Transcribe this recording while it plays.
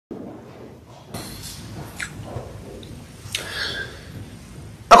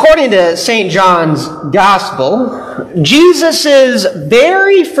According to St. John's Gospel, Jesus'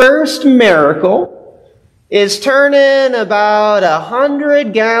 very first miracle is turning about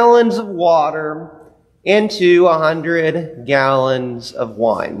 100 gallons of water into 100 gallons of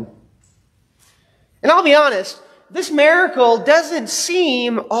wine. And I'll be honest, this miracle doesn't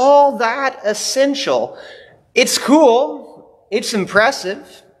seem all that essential. It's cool, it's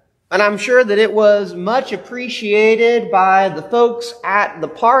impressive, and I'm sure that it was much appreciated by the folks at the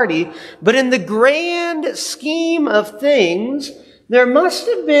party. But in the grand scheme of things, there must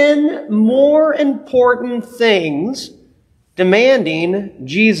have been more important things demanding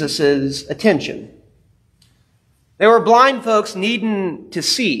Jesus' attention. There were blind folks needing to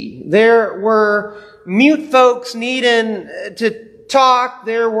see. There were mute folks needing to talk.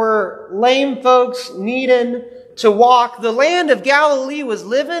 There were lame folks needing to walk. The land of Galilee was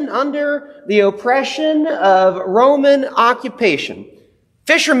living under the oppression of Roman occupation.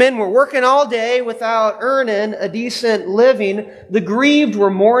 Fishermen were working all day without earning a decent living. The grieved were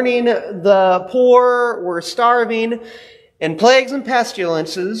mourning. The poor were starving. And plagues and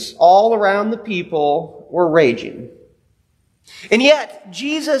pestilences all around the people were raging. And yet,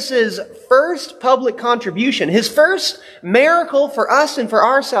 Jesus' first public contribution, his first miracle for us and for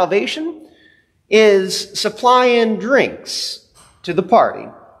our salvation, is supplying drinks to the party.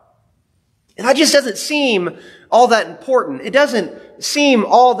 And that just doesn't seem all that important. It doesn't seem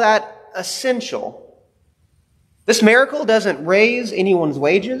all that essential. This miracle doesn't raise anyone's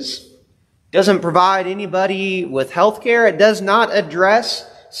wages, doesn't provide anybody with health care. It does not address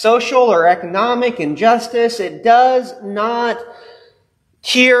social or economic injustice. It does not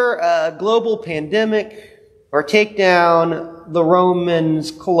cure a global pandemic or take down the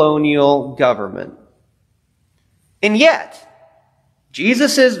Romans' colonial government. And yet,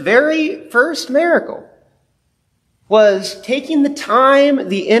 Jesus' very first miracle was taking the time,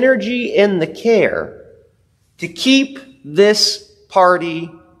 the energy, and the care to keep this party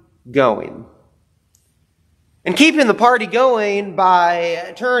going. And keeping the party going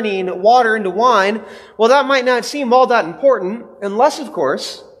by turning water into wine, well, that might not seem all that important, unless, of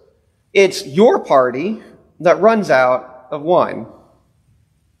course, it's your party that runs out of wine.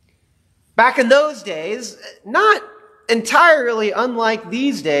 Back in those days, not entirely unlike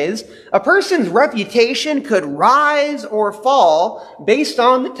these days, a person's reputation could rise or fall based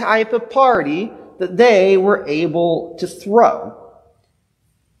on the type of party that they were able to throw.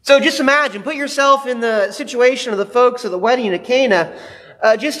 So just imagine, put yourself in the situation of the folks at the wedding at Cana.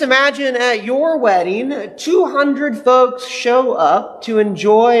 Just imagine at your wedding, 200 folks show up to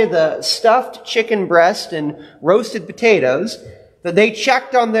enjoy the stuffed chicken breast and roasted potatoes that they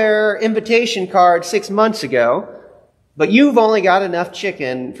checked on their invitation card 6 months ago, but you've only got enough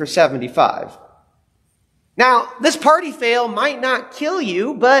chicken for 75. Now, this party fail might not kill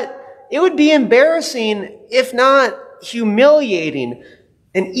you, but it would be embarrassing, if not humiliating,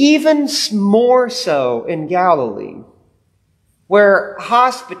 and even more so in Galilee, where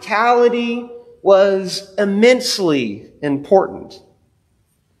hospitality was immensely important.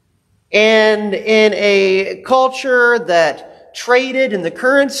 And in a culture that traded in the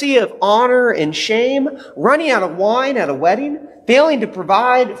currency of honor and shame, running out of wine at a wedding, failing to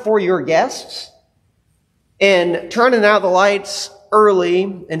provide for your guests, and turning out the lights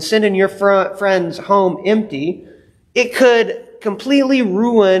early and sending your friends home empty, it could completely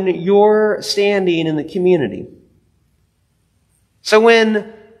ruin your standing in the community. So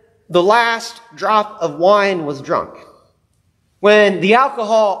when the last drop of wine was drunk, when the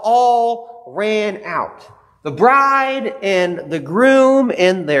alcohol all ran out, the bride and the groom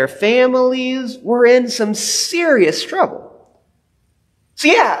and their families were in some serious trouble. So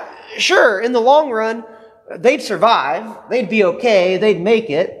yeah, sure, in the long run, they'd survive, they'd be okay, they'd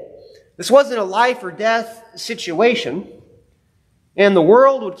make it. This wasn't a life or death situation, and the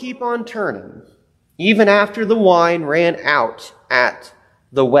world would keep on turning, even after the wine ran out at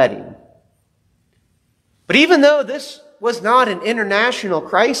the wedding. But even though this was not an international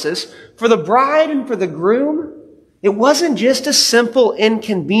crisis, for the bride and for the groom, it wasn't just a simple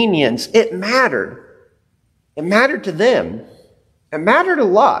inconvenience. It mattered. It mattered to them. It mattered a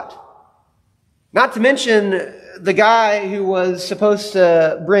lot. Not to mention the guy who was supposed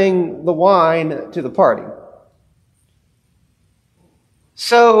to bring the wine to the party.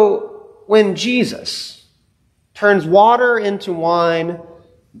 So when Jesus turns water into wine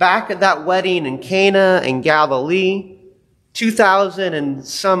back at that wedding in Cana in Galilee 2,000 and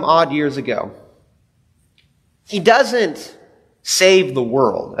some odd years ago, he doesn't save the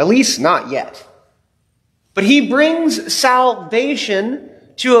world, at least not yet. But he brings salvation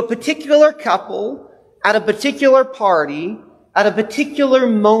to a particular couple at a particular party at a particular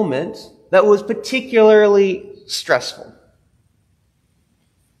moment that was particularly stressful.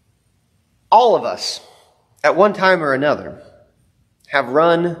 All of us, at one time or another, have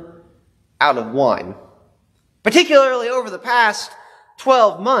run out of wine. Particularly over the past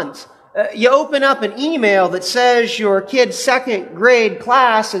 12 months, you open up an email that says your kid's second grade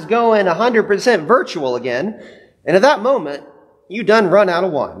class is going 100% virtual again, and at that moment, you done run out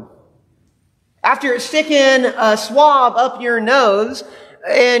of wine. After sticking a swab up your nose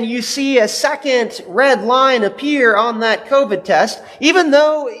and you see a second red line appear on that COVID test, even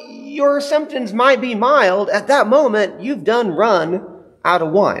though your symptoms might be mild, at that moment, you've done run out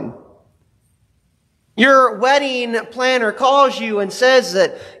of wine. Your wedding planner calls you and says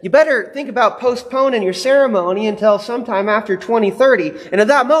that you better think about postponing your ceremony until sometime after 2030. And at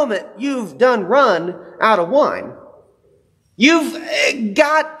that moment, you've done run out of wine. You've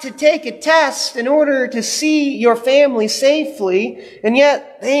got to take a test in order to see your family safely, and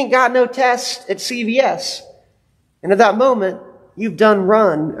yet they ain't got no test at CVS. And at that moment, you've done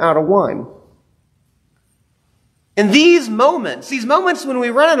run out of wine. And these moments when we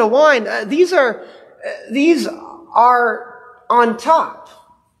run out of wine, these are on top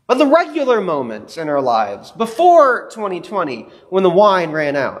of the regular moments in our lives before 2020 when the wine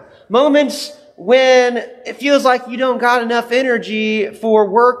ran out. Moments when it feels like you don't got enough energy for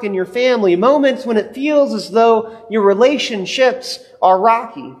work and your family. Moments when it feels as though your relationships are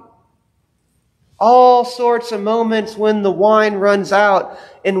rocky. All sorts of moments when the wine runs out.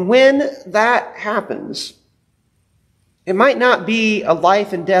 And when that happens, it might not be a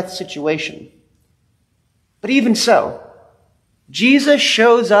life and death situation. But even so, Jesus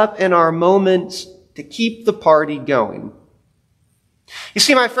shows up in our moments to keep the party going. You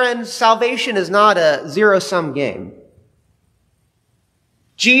see, my friends, salvation is not a zero-sum game.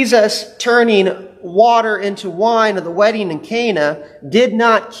 Jesus turning water into wine at the wedding in Cana did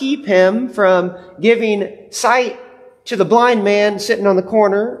not keep him from giving sight to the blind man sitting on the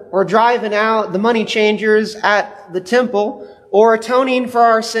corner, or driving out the money changers at the temple, or atoning for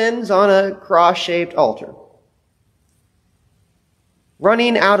our sins on a cross-shaped altar.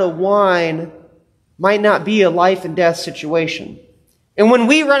 Running out of wine might not be a life and death situation. And when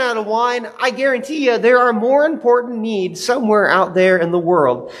we run out of wine, I guarantee you there are more important needs somewhere out there in the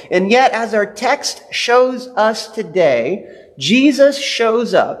world. And yet, as our text shows us today, Jesus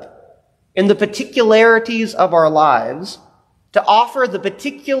shows up in the particularities of our lives to offer the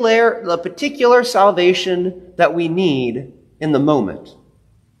particular salvation that we need in the moment.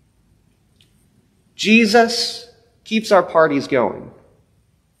 Jesus keeps our parties going.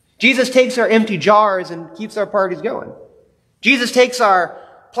 Jesus takes our empty jars and keeps our parties going. Jesus takes our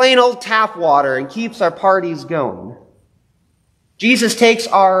plain old tap water and keeps our parties going. Jesus takes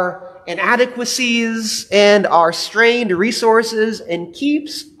our inadequacies and our strained resources and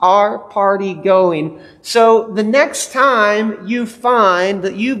keeps our party going. So the next time you find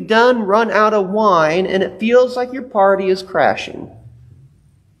that you've done run out of wine and it feels like your party is crashing,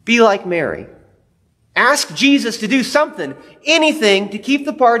 be like Mary. Ask Jesus to do something, anything to keep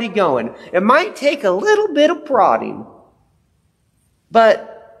the party going. It might take a little bit of prodding.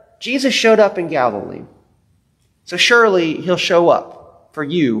 But Jesus showed up in Galilee. So surely he'll show up for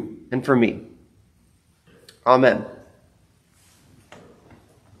you and for me. Amen.